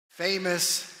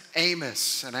famous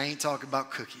Amos, and I ain't talking about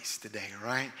cookies today, all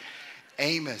right?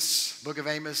 Amos, book of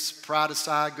Amos, pride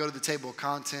aside, go to the table of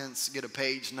contents, get a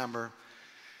page number.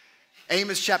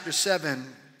 Amos chapter 7,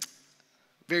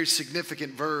 very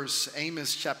significant verse.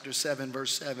 Amos chapter 7,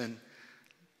 verse 7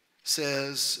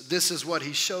 says, "This is what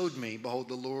he showed me. Behold,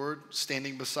 the Lord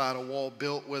standing beside a wall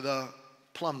built with a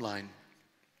plumb line."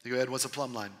 You go ahead, what's a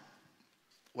plumb line?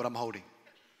 What I'm holding.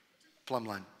 Plumb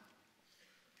line.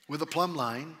 With a plumb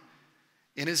line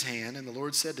in his hand, and the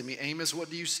Lord said to me, "Amos, what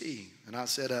do you see?" And I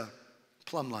said, "A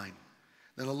plumb line."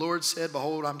 Then the Lord said,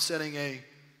 "Behold, I'm setting a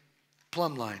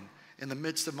plumb line in the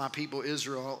midst of my people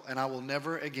Israel, and I will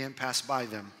never again pass by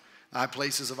them. The high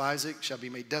places of Isaac shall be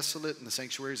made desolate, and the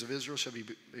sanctuaries of Israel shall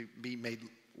be made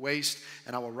waste,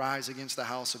 and I will rise against the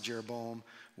house of Jeroboam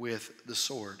with the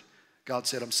sword." God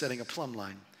said, "I'm setting a plumb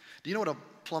line." Do you know what a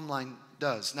plumb line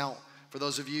does? Now, for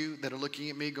those of you that are looking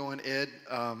at me going, "Ed,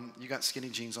 you got skinny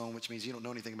jeans on, which means you don't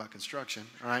know anything about construction."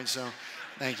 All right, so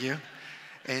thank you.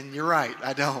 And you're right,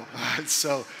 I don't.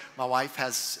 So my wife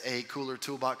has a cooler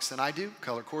toolbox than I do,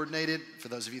 color coordinated. For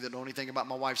those of you that know anything about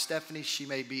my wife, Stephanie, she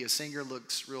may be a singer,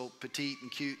 looks real petite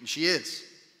and cute, and she is.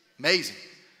 Amazing.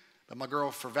 But my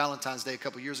girl, for Valentine's Day a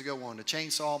couple years ago, wanted a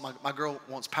chainsaw. My girl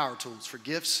wants power tools for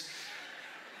gifts,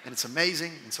 and it's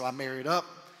amazing. And so I married up.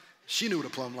 She knew what a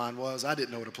plumb line was. I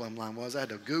didn't know what a plumb line was. I had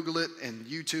to Google it and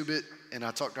YouTube it, and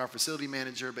I talked to our facility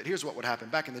manager. But here's what would happen.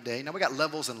 Back in the day, now we got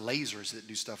levels and lasers that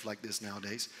do stuff like this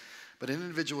nowadays. But an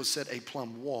individual would set a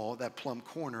plumb wall, that plumb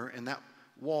corner, and that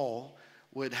wall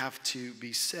would have to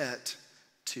be set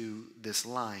to this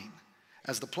line.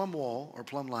 As the plumb wall or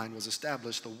plumb line was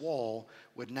established, the wall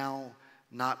would now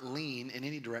not lean in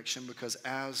any direction, because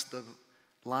as the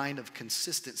line of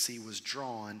consistency was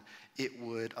drawn, it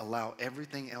would allow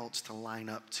everything else to line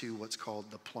up to what's called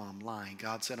the plumb line.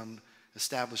 God said, "I'm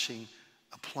establishing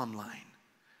a plumb line."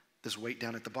 This weight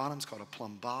down at the bottom is called a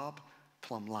plumb bob,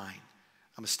 plumb line.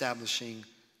 I'm establishing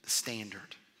the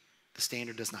standard. The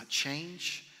standard does not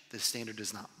change. The standard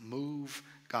does not move.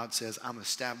 God says, "I'm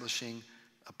establishing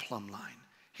a plumb line."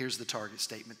 Here's the target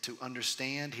statement. To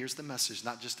understand, here's the message,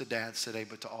 not just to dads today,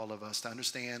 but to all of us. To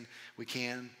understand, we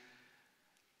can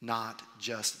not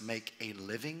just make a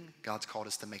living. God's called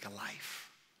us to make a life.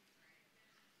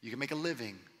 You can make a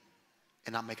living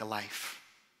and not make a life.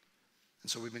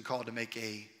 And so we've been called to make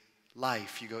a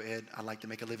life. You go, "Ed, I'd like to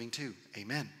make a living too."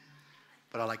 Amen.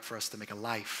 But I'd like for us to make a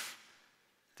life,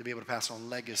 to be able to pass on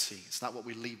legacy. It's not what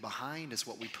we leave behind, it's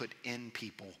what we put in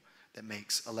people that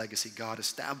makes a legacy. God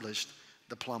established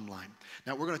the plumb line.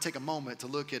 Now we're going to take a moment to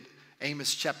look at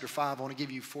Amos chapter 5. I want to give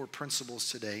you 4 principles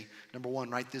today. Number 1,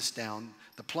 write this down.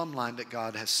 The plumb line that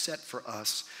God has set for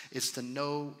us is to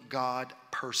know God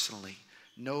personally.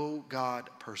 Know God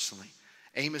personally.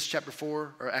 Amos chapter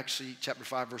 4, or actually chapter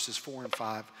 5, verses 4 and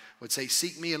 5 would say,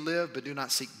 "Seek me and live, but do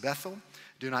not seek Bethel.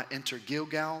 Do not enter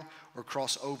Gilgal or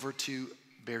cross over to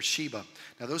Beersheba."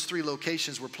 Now those 3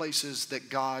 locations were places that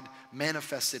God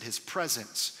manifested his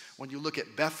presence. When you look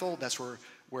at Bethel, that's where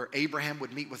Abraham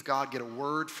would meet with God, get a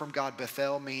word from God.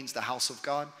 Bethel means the house of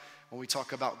God. When we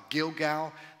talk about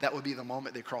Gilgal, that would be the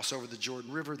moment they cross over the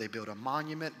Jordan River. They build a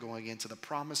monument going into the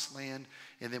promised land.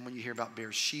 And then when you hear about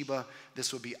Beersheba,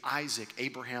 this would be Isaac.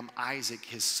 Isaac,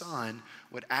 his son,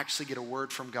 would actually get a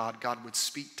word from God. God would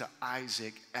speak to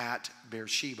Isaac at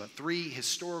Beersheba. 3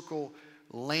 historical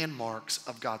landmarks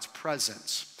of God's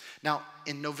presence. Now,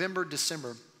 in November,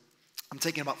 December, I'm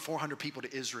taking about 400 people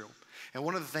to Israel. And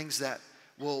one of the things that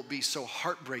will be so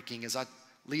heartbreaking as I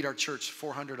lead our church,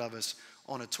 400 of us,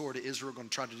 on a tour to Israel. We're going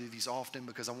to try to do these often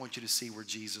because I want you to see where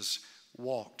Jesus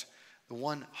walked. The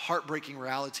one heartbreaking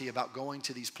reality about going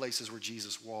to these places where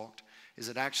Jesus walked is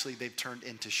that actually they've turned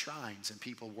into shrines, and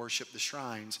people worship the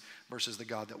shrines versus the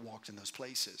God that walked in those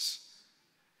places.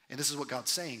 And this is what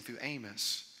God's saying through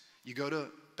Amos. You go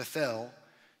to Bethel,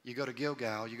 you go to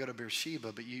Gilgal, you go to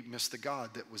Beersheba, but you miss the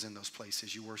God that was in those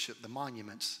places. You worship the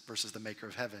monuments versus the maker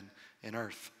of heaven and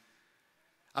earth.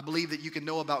 I believe that you can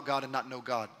know about God and not know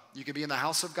God. You can be in the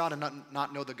house of God and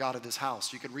not know the God of this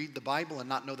house. You can read the Bible and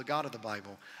not know the God of the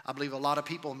Bible. I believe a lot of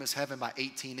people miss heaven by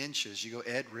 18 inches. You go,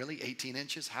 "Ed, really? 18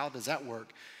 inches? How does that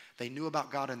work?" They knew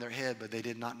about God in their head, but they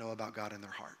did not know about God in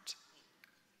their heart.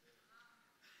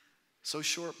 So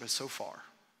short, but so far.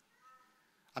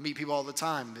 I meet people all the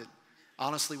time that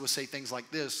honestly will say things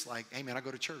like this, like, "Hey man, I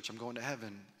go to church, I'm going to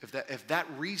heaven." If that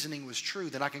reasoning was true,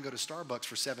 then I can go to Starbucks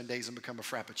for 7 days and become a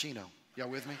Frappuccino. Y'all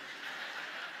with me?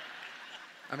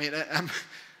 I mean,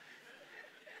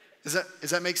 does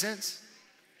that make sense?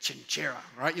 Chinchera,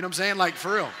 right? You know what I'm saying? Like,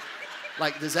 for real.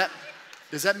 Like, does that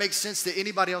Does that make sense to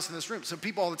anybody else in this room? So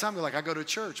people all the time go like, I go to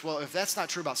church. Well, if that's not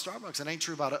true about Starbucks, it ain't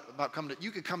true about coming to,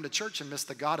 you could come to church and miss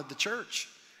the God of the church.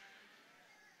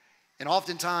 And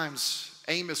oftentimes,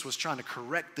 Amos was trying to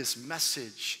correct this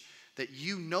message that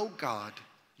you know God,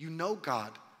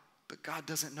 but God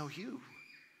doesn't know you.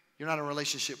 You're not in a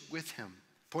relationship with him.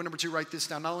 Point number 2, write this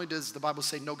down. Not only does the Bible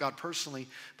say know God personally,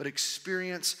 but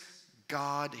experience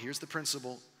God, here's the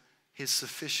principle, his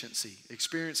sufficiency.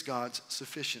 Experience God's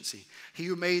sufficiency. He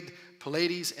who made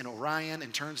Pleiades and Orion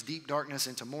and turns deep darkness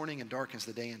into morning and darkens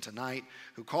the day into night,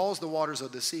 who calls the waters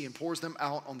of the sea and pours them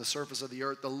out on the surface of the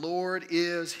earth. The Lord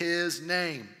is his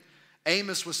name.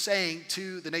 Amos was saying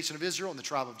to the nation of Israel and the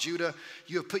tribe of Judah,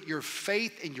 you have put your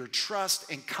faith and your trust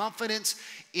and confidence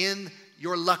in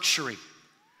your luxury.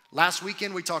 Last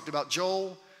weekend we talked about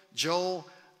Joel.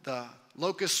 The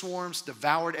locust swarms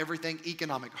devoured everything,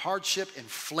 economic hardship,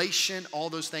 inflation, all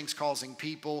those things causing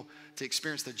people to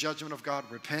experience the judgment of God.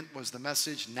 Repent was the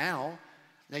message. Now,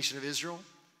 nation of Israel,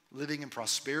 living in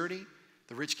prosperity.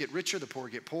 The rich get richer, the poor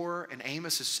get poorer. And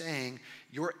Amos is saying,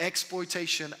 your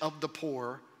exploitation of the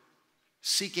poor,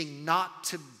 seeking not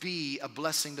to be a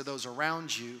blessing to those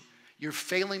around you, you're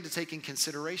failing to take in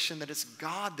consideration that it's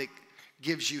God that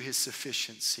gives you his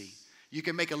sufficiency. You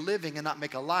can make a living and not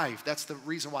make a life. That's the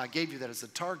reason why I gave you that as the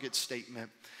target statement.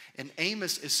 And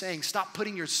Amos is saying, stop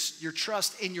putting your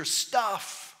trust in your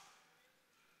stuff.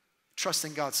 Trust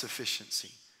in God's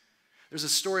sufficiency. There's a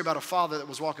story about a father that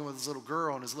was walking with his little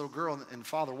girl, and his little girl and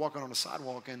father walking on a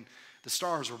sidewalk, and the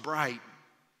stars were bright,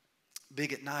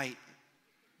 big at night,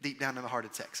 deep down in the heart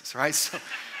of Texas, right? So,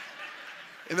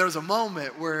 and there was a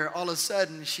moment where all of a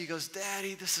sudden she goes,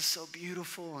 Daddy, this is so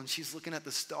beautiful. And she's looking at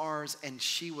the stars, and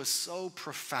she was so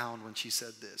profound when she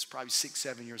said this, probably 6,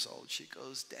 7 years old. She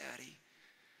goes, Daddy,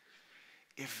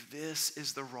 if this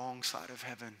is the wrong side of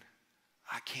heaven,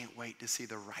 I can't wait to see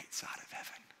the right side of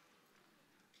heaven.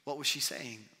 What was she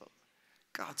saying?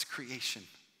 God's creation.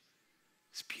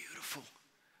 It's beautiful.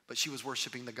 But she was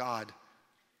worshiping the God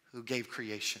who gave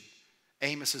creation.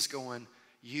 Amos is going,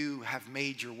 you have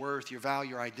made your worth, your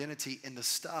value, your identity in the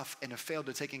stuff and have failed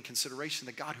to take in consideration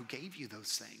the God who gave you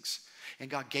those things. And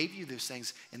God gave you those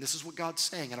things, and this is what God's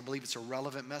saying, and I believe it's a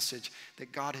relevant message,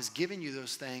 that God has given you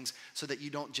those things so that you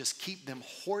don't just keep them,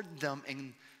 hoard them,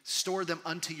 and store them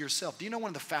unto yourself. Do you know one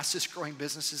of the fastest growing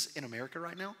businesses in America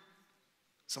right now?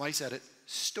 Somebody said it,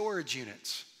 storage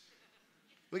units.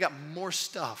 We got more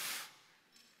stuff.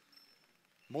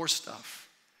 More stuff.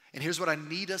 And here's what I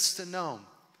need us to know.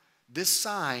 This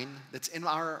sign that's in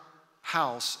our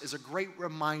house is a great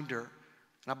reminder,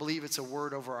 and I believe it's a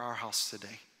word over our house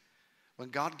today. When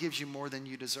God gives you more than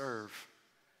you deserve,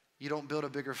 you don't build a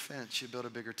bigger fence, you build a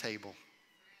bigger table.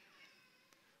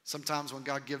 Sometimes when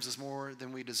God gives us more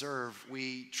than we deserve,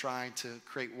 we try to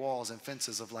create walls and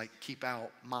fences of like, keep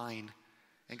out mine.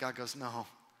 And God goes, no.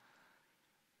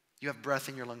 You have breath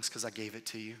in your lungs because I gave it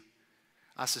to you.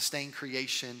 I sustain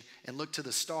creation and look to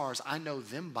the stars. I know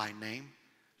them by name.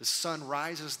 The sun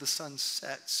rises, the sun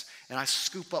sets, and I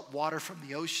scoop up water from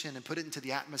the ocean and put it into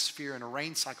the atmosphere, and a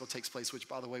rain cycle takes place, which,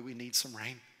 by the way, we need some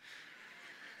rain.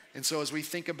 And so as we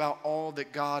think about all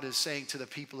that God is saying to the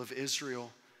people of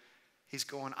Israel, he's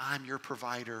going, I'm your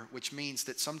provider, which means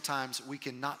that sometimes we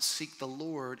cannot seek the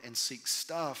Lord and seek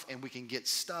stuff, and we can get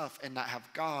stuff and not have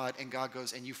God, and God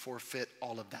goes, and you forfeit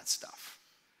all of that stuff.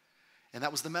 And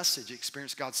that was the message.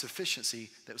 Experience God's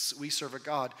sufficiency, that we serve a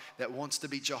God that wants to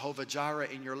be Jehovah Jireh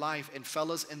in your life. And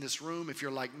fellas in this room, if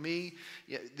you're like me,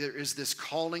 there is this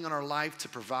calling on our life to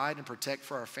provide and protect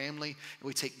for our family. And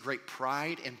we take great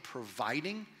pride in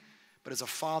providing. But as a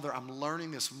father, I'm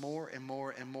learning this more and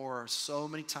more and more. So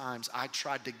many times I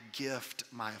tried to gift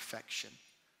my affection.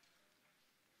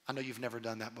 I know you've never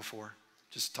done that before.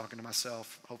 Just talking to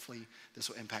myself. Hopefully this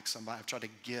will impact somebody. I've tried to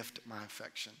gift my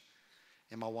affection.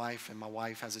 And my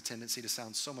wife has a tendency to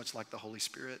sound so much like the Holy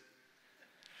Spirit.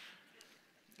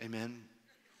 Amen.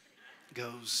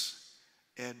 Goes,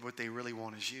 Ed, what they really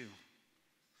want is you.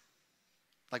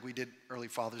 Like we did early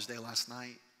Father's Day last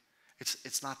night.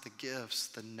 It's not the gifts,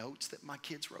 the notes that my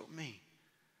kids wrote me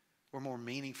were more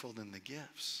meaningful than the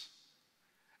gifts.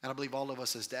 And I believe all of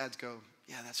us as dads go,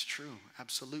 yeah, that's true,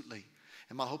 absolutely.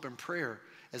 And my hope and prayer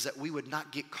is that we would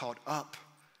not get caught up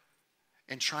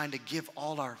and trying to give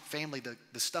all our family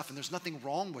the stuff. And there's nothing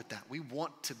wrong with that. We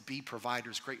want to be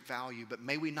providers, great value, but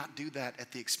may we not do that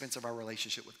at the expense of our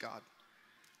relationship with God.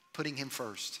 Putting him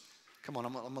first. Come on,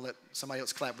 I'm gonna let somebody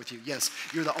else clap with you. Yes,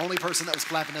 you're the only person that was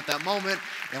clapping at that moment,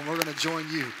 and we're gonna join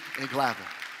you in clapping.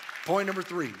 Point number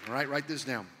 3, all right, write this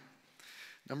down.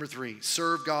 Number 3,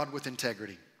 serve God with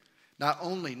integrity. Not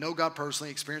only know God personally,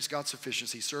 experience God's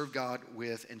sufficiency, serve God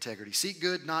with integrity. Seek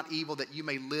good, not evil, that you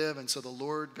may live, and so the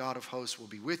Lord God of hosts will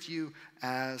be with you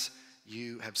as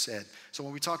you have said. So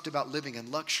when we talked about living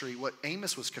in luxury, what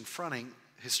Amos was confronting,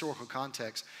 historical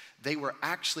context, they were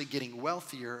actually getting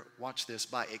wealthier, watch this,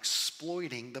 by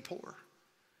exploiting the poor.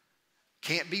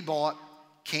 Can't be bought,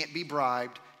 can't be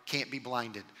bribed, can't be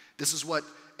blinded. This is what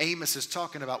Amos is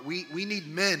talking about. We need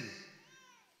men.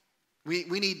 We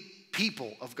need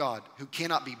people of God who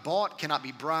cannot be bought, cannot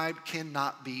be bribed,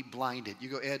 cannot be blinded. You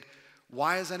go, Ed,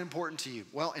 why is that important to you?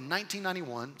 Well, in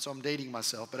 1991, so I'm dating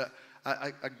myself, but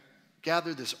I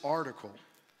gathered this article.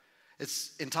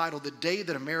 It's entitled, The Day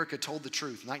That America Told the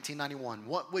Truth, 1991.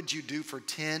 What would you do for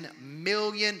 $10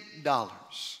 million?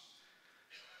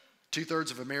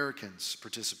 2/3 of Americans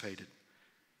participated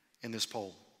in this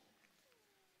poll.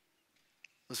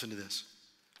 Listen to this.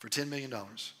 For $10 million,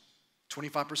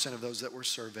 25% of those that were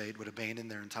surveyed would abandon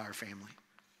their entire family.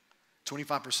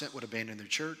 25% would abandon their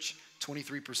church.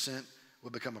 23%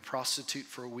 would become a prostitute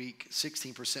for a week.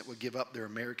 16% would give up their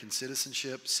American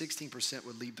citizenship. 16%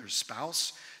 would leave their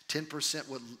spouse. 10%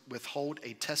 would withhold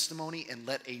a testimony and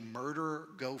let a murderer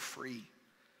go free.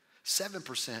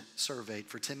 7% surveyed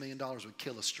for $10 million would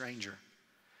kill a stranger.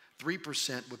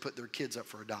 3% would put their kids up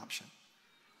for adoption.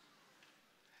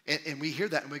 And we hear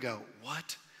that and we go,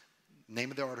 what? Name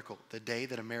of the article, The Day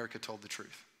That America Told the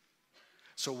Truth.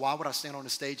 So why would I stand on a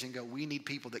stage and go, we need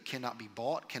people that cannot be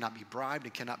bought, cannot be bribed,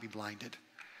 and cannot be blinded?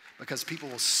 Because people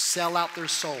will sell out their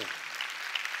soul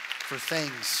for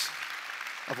things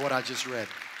of what I just read.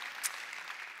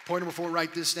 Point number 4,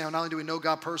 write this down. Not only do we know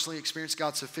God personally, experience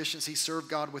God's sufficiency, serve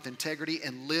God with integrity,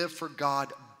 and live for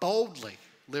God boldly.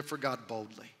 Live for God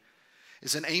boldly.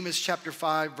 It's in Amos chapter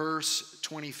 5, verse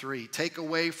 23. Take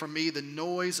away from me the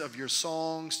noise of your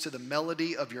songs, to the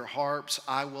melody of your harps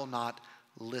I will not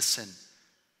listen.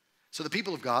 So the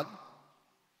people of God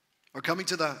are coming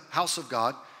to the house of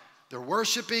God. They're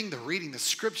worshiping, they're reading the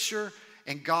scripture,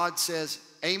 and God says,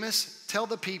 Amos, tell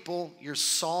the people your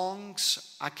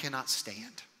songs I cannot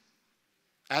stand.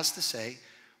 As to say,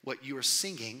 what you are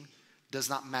singing does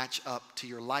not match up to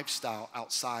your lifestyle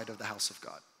outside of the house of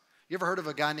God. You ever heard of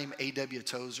a guy named A.W.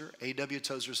 Tozer? A.W.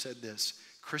 Tozer said this,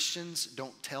 Christians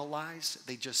don't tell lies,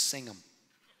 they just sing them.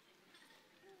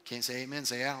 Can't say amen,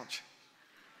 say ouch.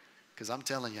 Because I'm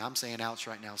telling you, I'm saying ouch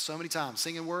right now. So many times,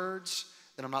 singing words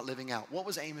that I'm not living out. What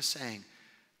was Amos saying?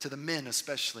 To the men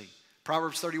especially.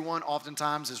 Proverbs 31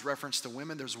 oftentimes is reference to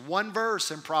women. There's one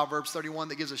verse in Proverbs 31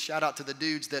 that gives a shout out to the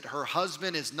dudes that her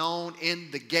husband is known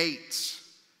in the gates.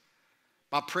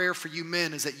 My prayer for you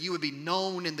men is that you would be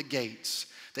known in the gates.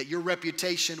 That your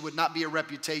reputation would not be a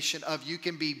reputation of you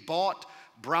can be bought,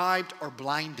 bribed, or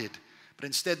blinded. But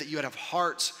instead that you would have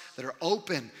hearts that are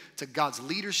open to God's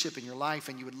leadership in your life,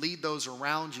 and you would lead those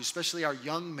around you, especially our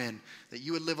young men, that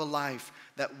you would live a life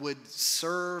that would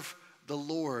serve the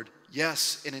Lord,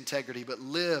 yes, in integrity, but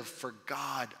live for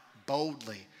God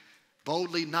boldly.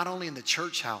 Boldly, not only in the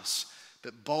church house,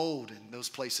 but bold in those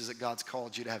places that God's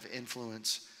called you to have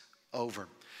influence over.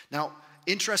 Now,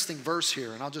 interesting verse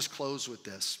here, and I'll just close with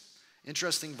this.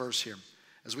 Interesting verse here.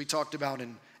 As we talked about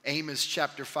in Amos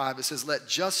chapter 5, it says, let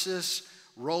justice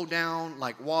roll down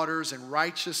like waters and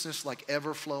righteousness like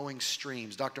ever-flowing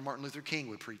streams. Dr. Martin Luther King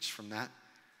would preach from that.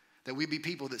 That we be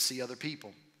people that see other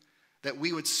people. That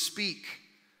we would speak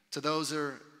to those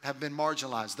that have been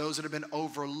marginalized, those that have been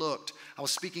overlooked. I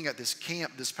was speaking at this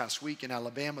camp this past week in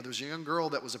Alabama. There was a young girl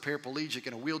that was a paraplegic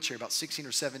in a wheelchair, about 16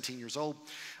 or 17 years old.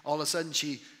 All of a sudden,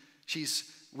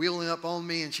 she's wheeling up on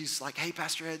me, and she's like, hey,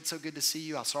 Pastor Ed, so good to see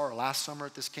you. I saw her last summer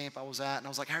at this camp I was at, and I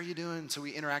was like, how are you doing? So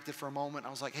we interacted for a moment. I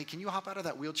was like, hey, can you hop out of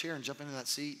that wheelchair and jump into that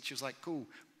seat? She was like, cool,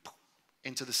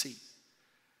 into the seat.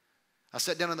 I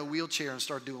sat down in the wheelchair and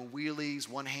started doing wheelies,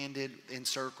 one-handed, in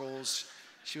circles.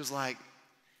 She was like,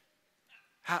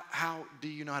 how do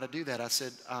you know how to do that? I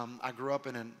said, I grew up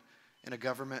in a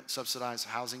government subsidized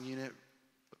housing unit,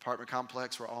 apartment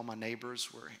complex where all my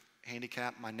neighbors were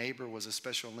handicapped. My neighbor was a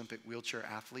Special Olympic wheelchair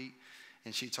athlete,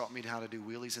 and she taught me how to do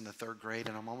wheelies in the 3rd grade,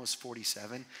 and I'm almost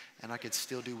 47, and I could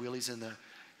still do wheelies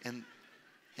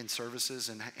in services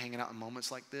and hanging out in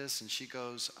moments like this. And she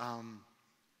goes,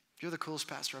 you're the coolest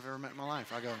pastor I've ever met in my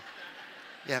life. I go,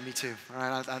 yeah, me too. All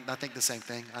right, I think the same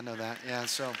thing. I know that. Yeah,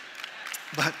 so,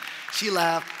 but she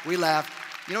laughed. We laughed.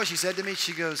 You know what she said to me?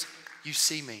 She goes, you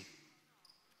see me.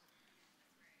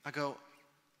 I go,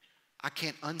 I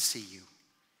can't unsee you.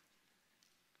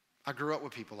 I grew up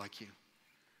with people like you.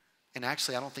 And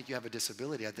actually, I don't think you have a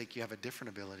disability. I think you have a different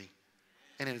ability.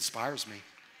 And it inspires me.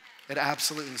 It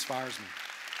absolutely inspires me.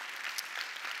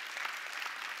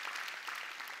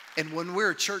 And when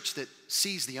we're a church that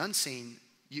sees the unseen,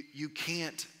 You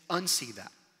can't unsee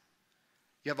that.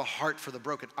 You have a heart for the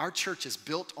broken. Our church is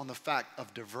built on the fact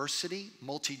of diversity,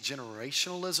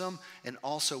 multi-generationalism, and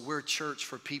also we're a church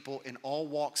for people in all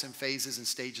walks and phases and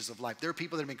stages of life. There are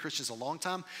people that have been Christians a long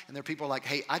time, and there are people like,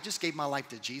 hey, I just gave my life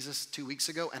to Jesus 2 weeks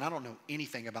ago, and I don't know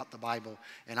anything about the Bible,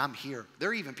 and I'm here. There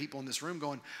are even people in this room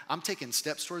going, I'm taking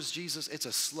steps towards Jesus. It's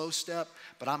a slow step,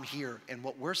 but I'm here. And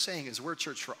what we're saying is we're a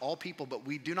church for all people, but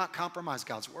we do not compromise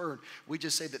God's word. We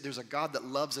just say that there's a God that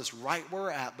loves us right where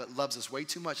we're at, but loves us way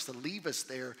too much to leave us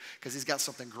there because he's got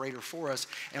something greater for us.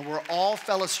 And we're all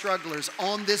fellow strugglers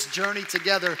on this journey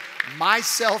together,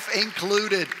 myself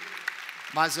included.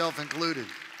 Myself included.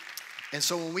 And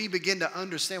so when we begin to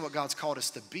understand what God's called us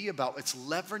to be about, it's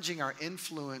leveraging our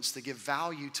influence to give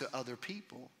value to other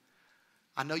people.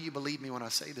 I know you believe me when I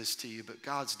say this to you, but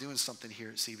God's doing something here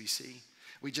at CBC.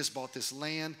 We just bought this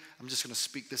land. I'm just going to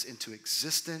speak this into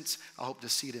existence. I hope to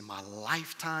see it in my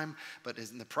lifetime, but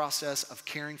in the process of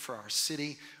caring for our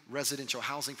city, residential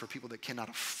housing for people that cannot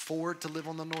afford to live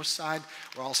on the north side.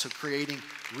 We're also creating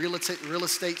real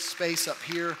estate space up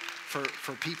here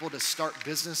for people to start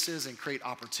businesses and create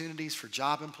opportunities for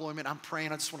job employment. I'm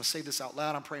praying, I just want to say this out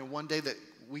loud, I'm praying one day that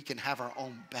we can have our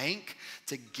own bank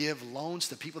to give loans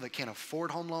to people that can't afford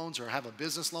home loans or have a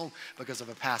business loan because of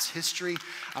a past history.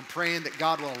 I'm praying that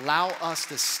God will allow us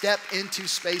to step into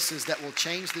spaces that will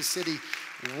change the city,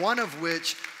 one of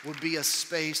which would be a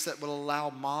space that will allow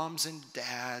moms and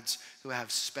dads who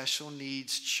have special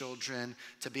needs children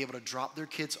to be able to drop their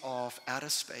kids off at a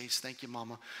space, thank you,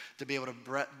 Mama, to be able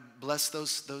to bless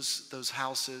those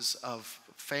houses of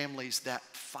families that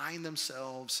find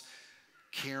themselves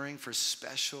caring for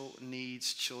special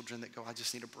needs children that go, I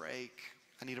just need a break.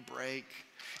 I need a break.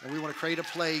 And we want to create a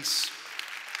place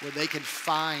where they can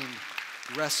find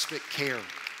respite care.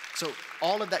 So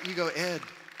all of that, you go, Ed,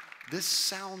 this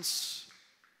sounds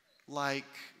like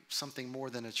something more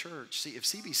than a church. See, if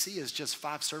CBC is just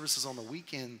 5 services on the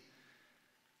weekend,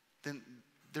 then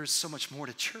there's so much more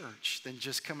to church than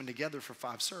just coming together for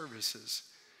 5 services.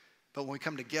 But when we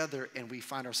come together and we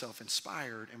find ourselves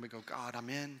inspired and we go, God, I'm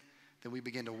in, then we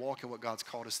begin to walk in what God's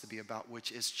called us to be about,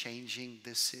 which is changing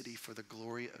this city for the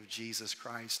glory of Jesus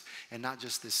Christ. And not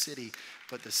just this city,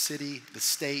 but the city, the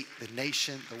state, the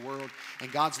nation, the world.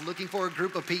 And God's looking for a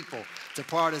group of people to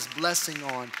pour out his blessing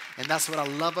on. And that's what I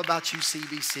love about you,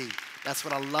 CBC. That's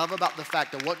what I love about the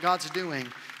fact that what God's doing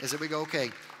is that we go, okay,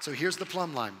 so here's the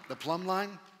plumb line. The plumb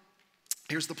line,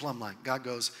 here's the plumb line. God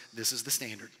goes, this is the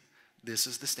standard. This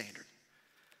is the standard.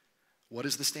 What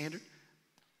is the standard?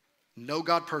 Know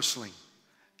God personally,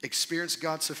 experience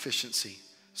God's sufficiency,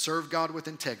 serve God with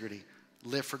integrity,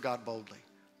 live for God boldly.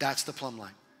 That's the plumb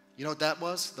line. You know what that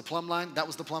was? The plumb line, that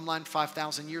was the plumb line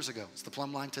 5,000 years ago. It's the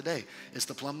plumb line today. It's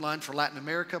the plumb line for Latin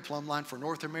America, plumb line for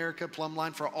North America, plumb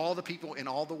line for all the people in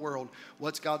all the world.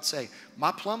 What's God say?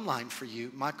 My plumb line for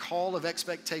you, my call of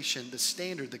expectation, the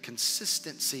standard, the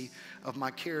consistency of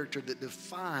my character that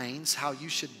defines how you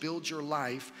should build your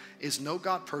life is know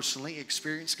God personally,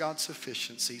 experience God's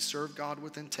sufficiency, serve God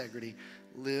with integrity,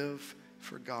 live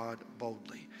for God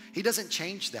boldly. He doesn't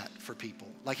change that for people.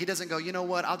 Like he doesn't go, you know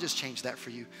what, I'll just change that for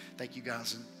you. Thank you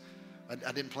guys. And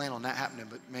I didn't plan on that happening,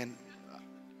 but man,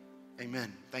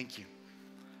 amen. Thank you.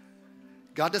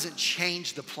 God doesn't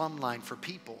change the plumb line for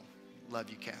people. Love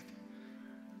you, Kathy.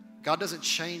 God doesn't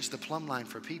change the plumb line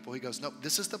for people. He goes, nope,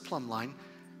 this is the plumb line.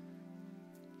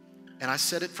 And I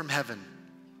set it from heaven.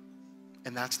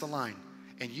 And that's the line.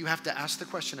 And you have to ask the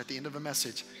question at the end of a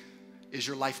message, is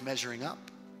your life measuring up?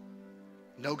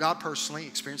 Know God personally,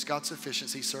 experience God's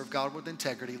sufficiency, serve God with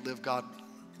integrity, live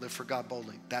for God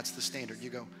boldly. That's the standard.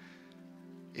 You go,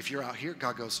 if you're out here,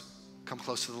 God goes, come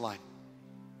close to the line.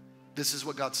 This is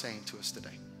what God's saying to us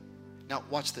today. Now,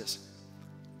 watch this.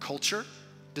 Culture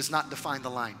does not define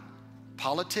the line.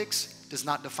 Politics does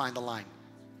not define the line.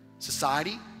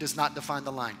 Society does not define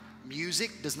the line.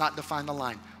 Music does not define the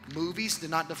line. Movies do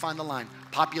not define the line.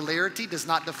 Popularity does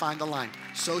not define the line.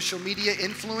 Social media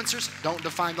influencers don't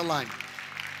define the line.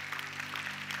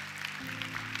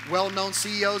 Well-known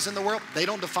CEOs in the world, they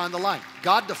don't define the line.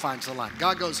 God defines the line.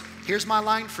 God goes, here's my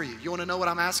line for you. You want to know what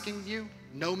I'm asking you?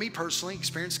 Know me personally,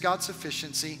 experience God's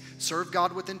sufficiency, serve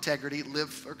God with integrity, live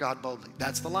for God boldly.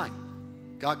 That's the line.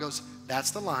 God goes,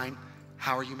 that's the line.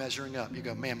 How are you measuring up? You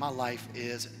go, man, my life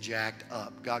is jacked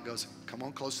up. God goes, come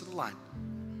on close to the line.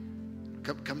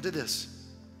 Come to this.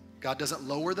 God doesn't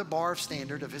lower the bar of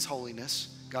standard of his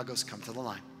holiness. God goes, come to the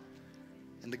line.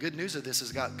 And the good news of this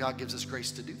is God gives us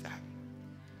grace to do that.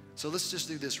 So let's just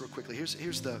do this real quickly.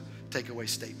 Here's the takeaway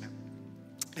statement.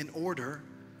 In order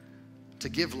to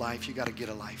give life, you got to get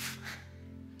a life.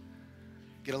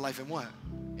 Get a life in what?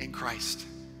 In Christ.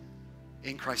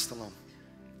 In Christ alone.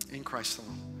 In Christ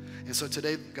alone. And so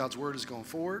today, God's word is going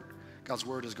forward. God's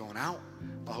word is going out.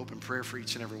 My hope and prayer for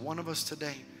each and every one of us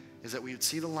today is that we would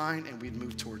see the line and we'd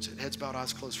move towards it. Heads bowed,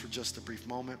 eyes closed for just a brief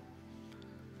moment.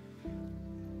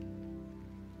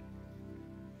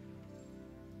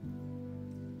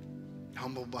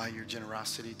 Humbled by your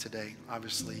generosity today.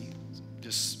 Obviously,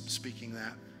 just speaking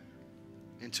that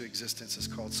into existence has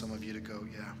called some of you to go,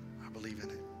 yeah, I believe in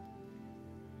it.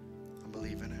 I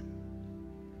believe in it.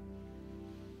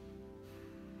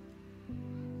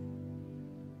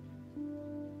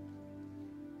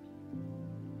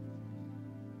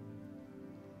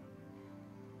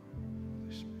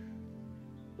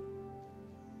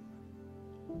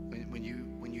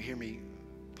 When you hear me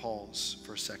pause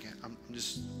for a second,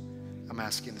 I'm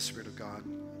asking the Spirit of God,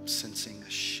 I'm sensing a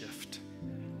shift.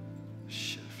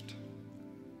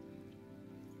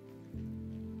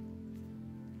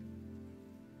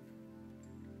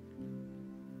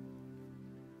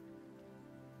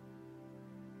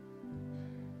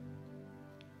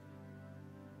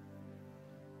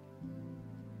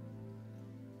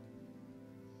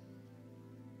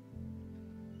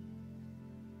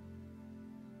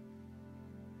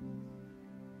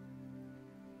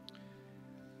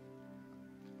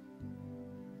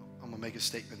 Make a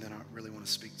statement, then I really want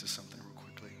to speak to something real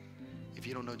quickly. If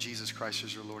you don't know Jesus Christ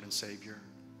as your Lord and Savior,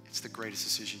 it's the greatest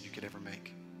decision you could ever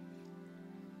make.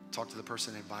 Talk to the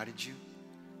person that invited you.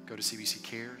 Go to CBC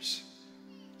Cares.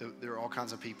 There are all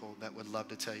kinds of people that would love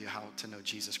to tell you how to know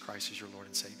Jesus Christ as your Lord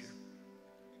and Savior.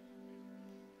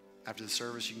 After the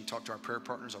service, you can talk to our prayer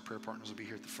partners. Our prayer partners will be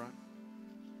here at the front.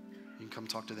 You can come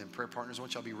talk to them. Prayer partners, I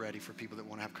want y'all to be ready for people that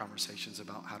want to have conversations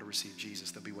about how to receive Jesus.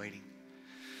 They'll be waiting.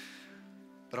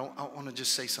 But I want to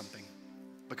just say something,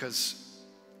 because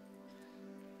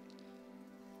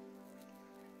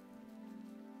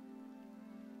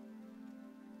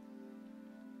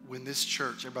when this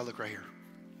church, everybody look right here.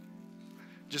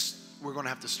 We're going to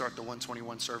have to start the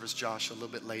 121 service, Josh, a little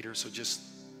bit later, so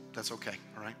that's okay,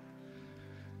 all right?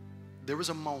 There was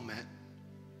a moment,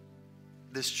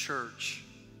 this church,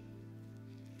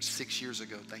 6 years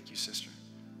ago, thank you, sister.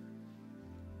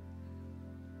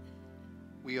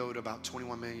 We owed about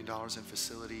 $21 million in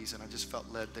facilities, and I just felt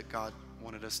led that God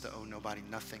wanted us to owe nobody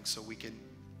nothing so we can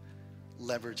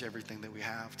leverage everything that we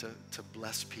have to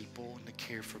bless people and to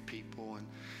care for people. And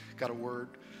got a word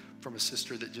from a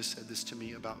sister that just said this to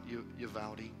me about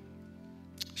Uvalde.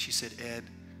 She said, Ed,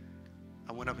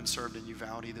 I went up and served in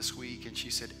Uvalde this week, and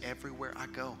she said, everywhere I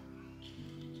go,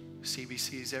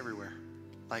 CBC is everywhere,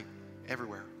 like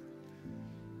everywhere.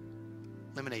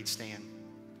 Lemonade stand,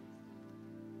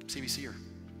 CBCer.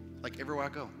 Like everywhere I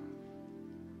go,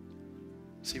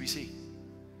 CBC.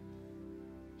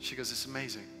 She goes, it's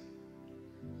amazing.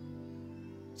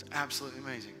 It's absolutely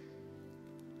amazing.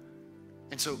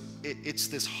 And so it's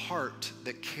this heart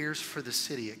that cares for the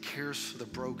city. It cares for the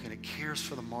broken. It cares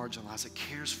for the marginalized. It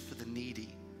cares for the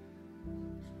needy.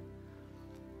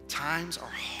 Times are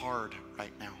hard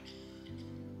right now.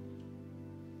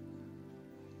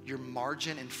 Your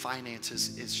margin in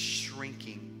finances is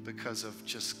shrinking because of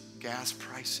just gas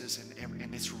prices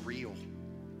and it's real.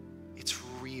 It's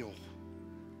real.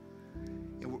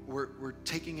 And we're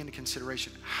taking into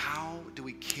consideration, how do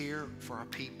we care for our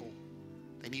people?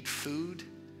 They need food.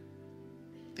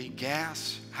 They need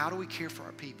gas. How do we care for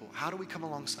our people? How do we come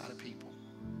alongside of people?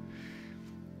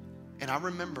 And I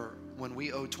remember when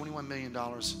we owed $21 million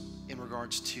in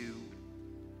regards to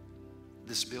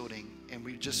this building, and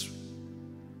we just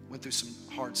went through some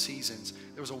hard seasons.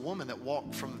 There was a woman that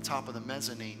walked from the top of the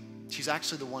mezzanine. She's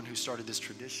actually the one who started this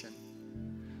tradition.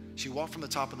 She walked from the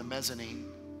top of the mezzanine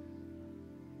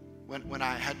when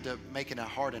I had to make a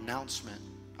hard announcement.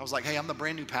 I was like, hey, I'm the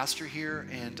brand new pastor here,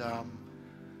 and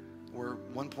we're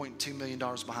 $1.2 million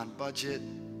behind budget.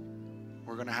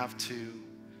 We're going to have to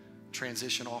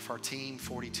transition off our team,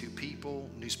 42 people.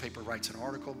 Newspaper writes an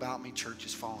article about me. Church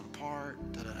is falling apart.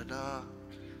 Da-da-da-da.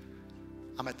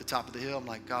 I'm at the top of the hill. I'm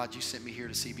like, God, you sent me here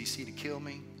to CBC to kill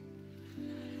me.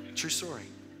 True story.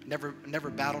 Never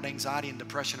battled anxiety and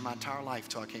depression in my entire life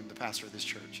till I came the pastor of this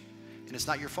church. And it's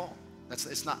not your fault.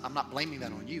 I'm not blaming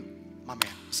that on you. My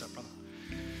man, what's up, brother?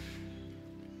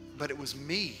 But it was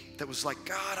me that was like,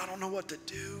 God, I don't know what to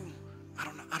do. I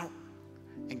don't.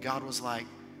 And God was like,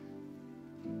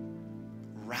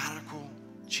 radical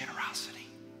generosity.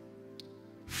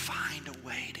 Find a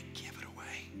way to give it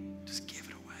away. Just give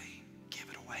it away. Give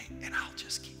it away. And I'll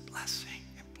just keep blessing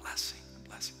and blessing and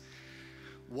blessing.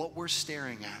 What we're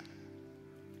staring at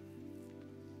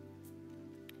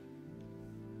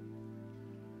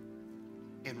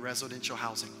in residential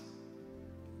housing,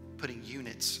 putting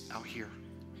units out here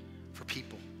for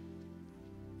people,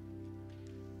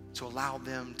 to allow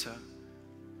them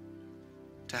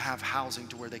to have housing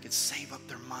to where they could save up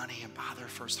their money and buy their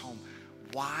first home.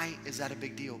 Why is that a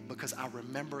big deal? Because I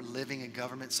remember living in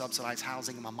government subsidized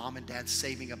housing and my mom and dad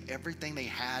saving up everything they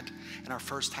had in our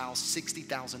first house,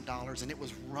 $60,000, and it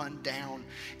was run down,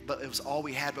 but it was all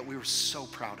we had, but we were so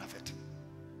proud of it.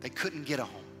 They couldn't get a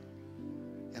home.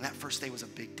 And that first day was a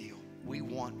big deal. We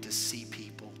want to see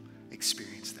people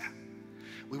experience that.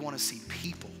 We want to see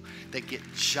people that get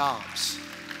jobs.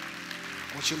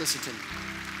 I want you to listen to me.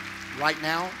 Right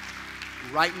now,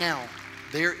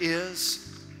 there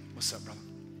is, what's up, brother?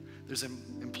 There's an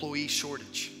employee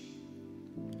shortage.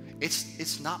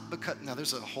 It's not because, now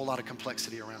there's a whole lot of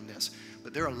complexity around this,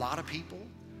 but there are a lot of people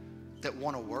that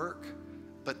want to work,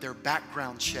 but their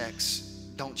background checks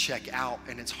don't check out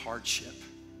and it's hardship.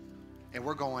 And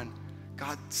we're going,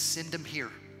 God, send them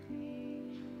here.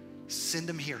 Send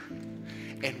them here.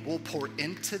 And we'll pour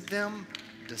into them,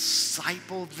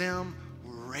 disciple them,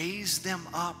 raise them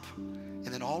up. And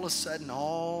then all of a sudden,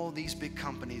 all these big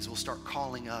companies will start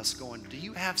calling us going, do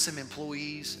you have some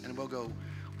employees? And we'll go,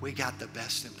 we got the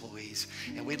best employees.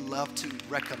 And we'd love to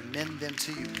recommend them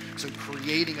to you. So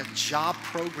creating a job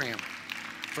program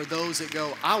for those that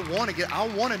go, I want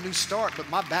a new start, but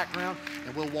my background,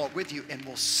 and we'll walk with you and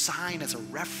we'll sign as a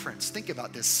reference. Think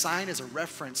about this, sign as a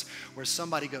reference where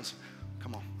somebody goes,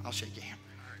 come on, I'll shake your hand.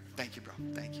 Thank you, bro,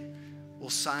 thank you. We'll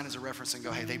sign as a reference and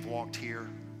go, hey, they've walked here.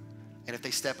 And if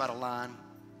they step out of line,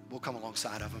 we'll come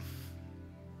alongside of them.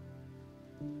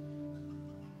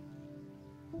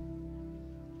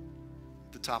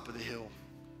 At the top of the hill,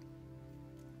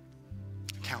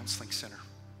 counseling center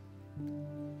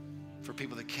for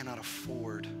people that cannot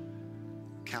afford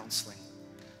counseling,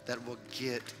 that will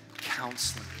get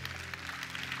counseling.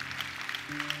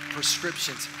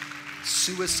 Prescriptions.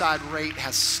 Suicide rate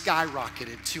has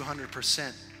skyrocketed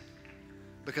 200%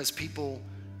 because people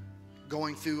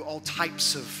going through all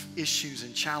types of issues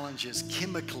and challenges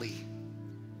chemically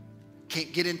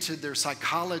can't get into their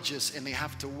psychologist and they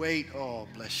have to wait. Oh,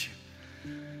 bless you.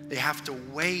 They have to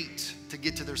wait to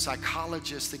get to their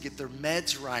psychologist to get their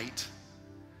meds right.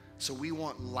 So we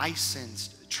want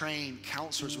licensed, trained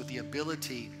counselors with the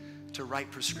ability to write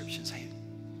prescriptions. Hey,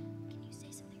 Can you say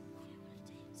something real quick? I want to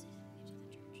say something to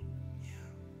the church. yeah.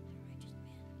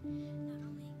 The righteous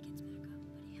man not only gets back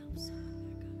up, but he helps someone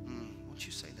back up. Won't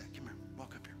you say that? Come here.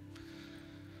 Walk up here.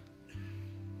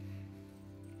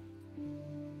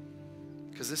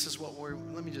 Because this is what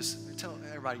let me just tell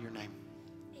everybody your name.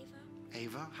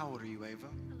 Ava, Ava. How old are you, Ava?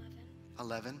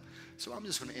 11. 11. So I'm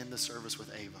just going to end the service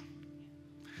with Ava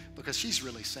because she's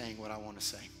really saying what I want to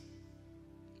say.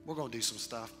 We're going to do some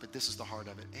stuff, but this is the heart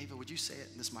of it. Ava, would you say it?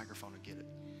 And this microphone will get it.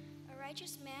 A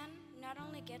righteous man not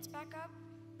only gets back up,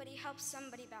 but he helps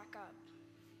somebody back up.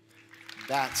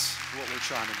 That's what we're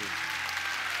trying to do.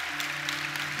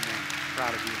 Amen.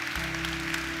 Proud of you.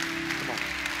 Come on.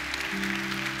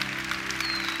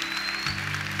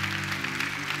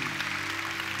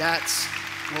 That's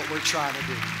what we're trying to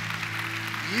do.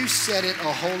 You said it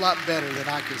a whole lot better than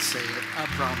I could say it, I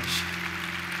promise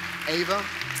you. Ava,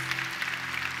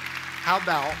 how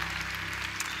about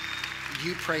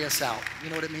you pray us out? You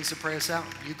know what it means to pray us out?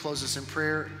 You close us in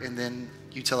prayer, and then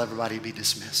you tell everybody to be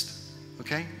dismissed.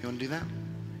 Okay? You want to do that?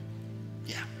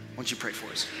 Yeah. Why don't you pray for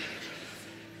us?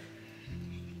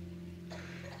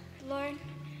 Lord,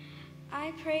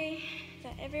 I pray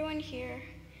that everyone here,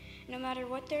 no matter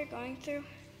what they're going through,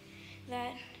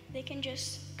 that they can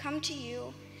just come to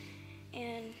you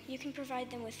and you can provide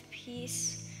them with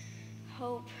peace,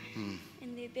 hope,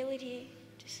 and the ability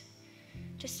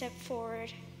to step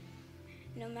forward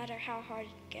no matter how hard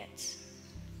it gets.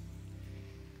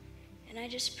 And I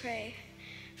just pray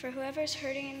for whoever's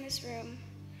hurting in this room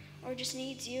or just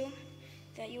needs you,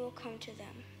 that you will come to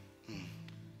them.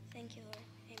 Thank you, Lord.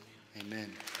 Amen.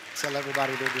 Amen. Tell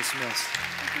everybody they're dismissed.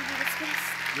 You can be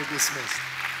dismissed. You're dismissed.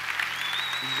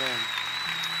 Amen.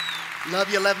 Love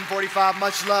you, 1145.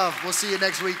 Much love. We'll see you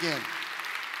next weekend.